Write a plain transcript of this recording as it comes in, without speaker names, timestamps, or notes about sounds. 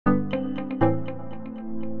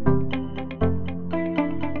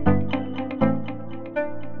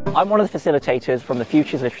I'm one of the facilitators from the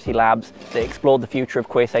Futures Literacy Labs that explored the future of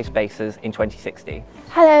queer safe spaces in 2060.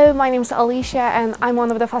 Hello, my name is Alicia and I'm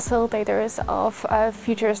one of the facilitators of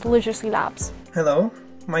Futures Literacy Labs. Hello,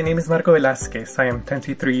 my name is Marco Velasquez. I am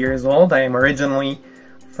 23 years old. I am originally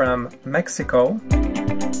from Mexico.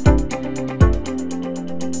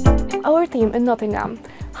 Our team in Nottingham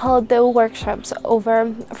held the workshops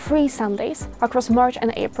over 3 Sundays across March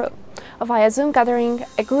and April via Zoom, gathering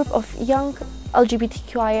a group of young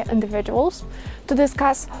LGBTQIA individuals to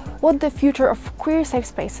discuss what the future of queer safe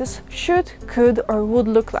spaces should, could or would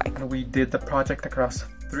look like. We did the project across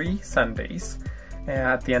 3 Sundays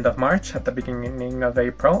at the end of March, at the beginning of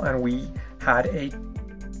April, and we had a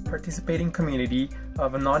participating community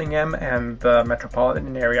of Nottingham and the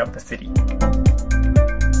metropolitan area of the city.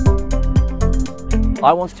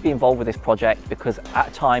 I wanted to be involved with this project because at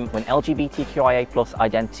a time when LGBTQIA+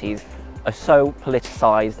 identities are so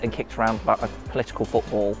politicised and kicked around by political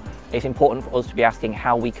football, it's important for us to be asking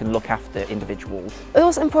how we can look after individuals. It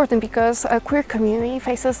was important because a queer community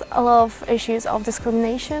faces a lot of issues of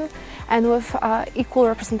discrimination and with equal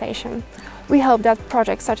representation. We hope that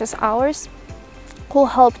projects such as ours will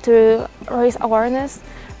help to raise awareness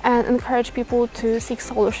and encourage people to seek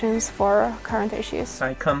solutions for current issues.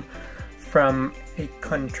 I come from a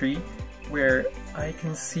country where I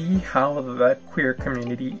can see how the queer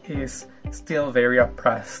community is still very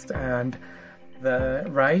oppressed, and the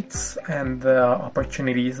rights and the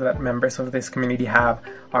opportunities that members of this community have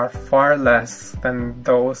are far less than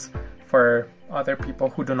those for other people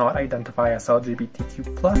who do not identify as LGBTQ+.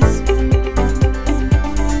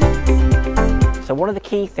 So one of the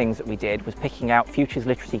key things that we did was picking out Futures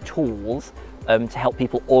literacy tools to help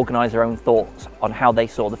people organise their own thoughts on how they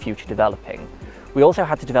saw the future developing. We also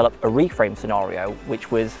had to develop a reframe scenario,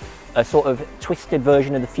 which was a sort of twisted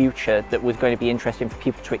version of the future that was going to be interesting for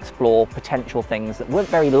people to explore potential things that weren't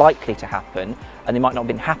very likely to happen and they might not have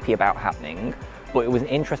been happy about happening, but it was an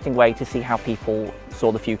interesting way to see how people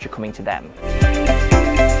saw the future coming to them.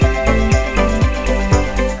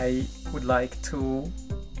 I would like to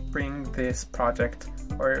bring this project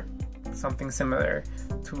or something similar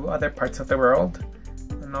to other parts of the world,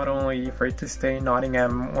 not only for it to stay in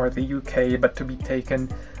Nottingham or the UK, but to be taken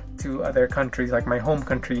to other countries like my home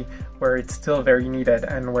country, where it's still very needed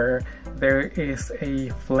and where there is a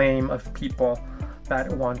flame of people that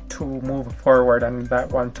want to move forward and that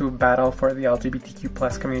want to battle for the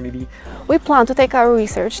LGBTQ+ community. We plan to take our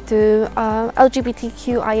research to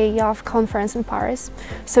LGBTQIA Youth Conference in Paris,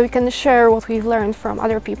 so we can share what we've learned from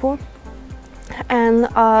other people, and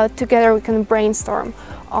together we can brainstorm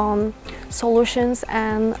on solutions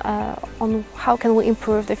and on how can we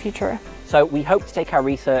improve the future. So we hope to take our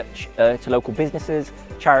research to local businesses,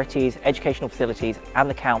 charities, educational facilities and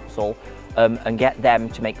the council and get them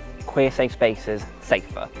to make queer safe spaces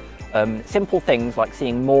safer. Simple things like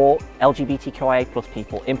seeing more LGBTQIA+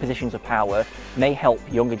 people in positions of power may help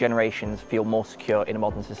younger generations feel more secure in a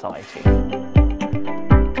modern society.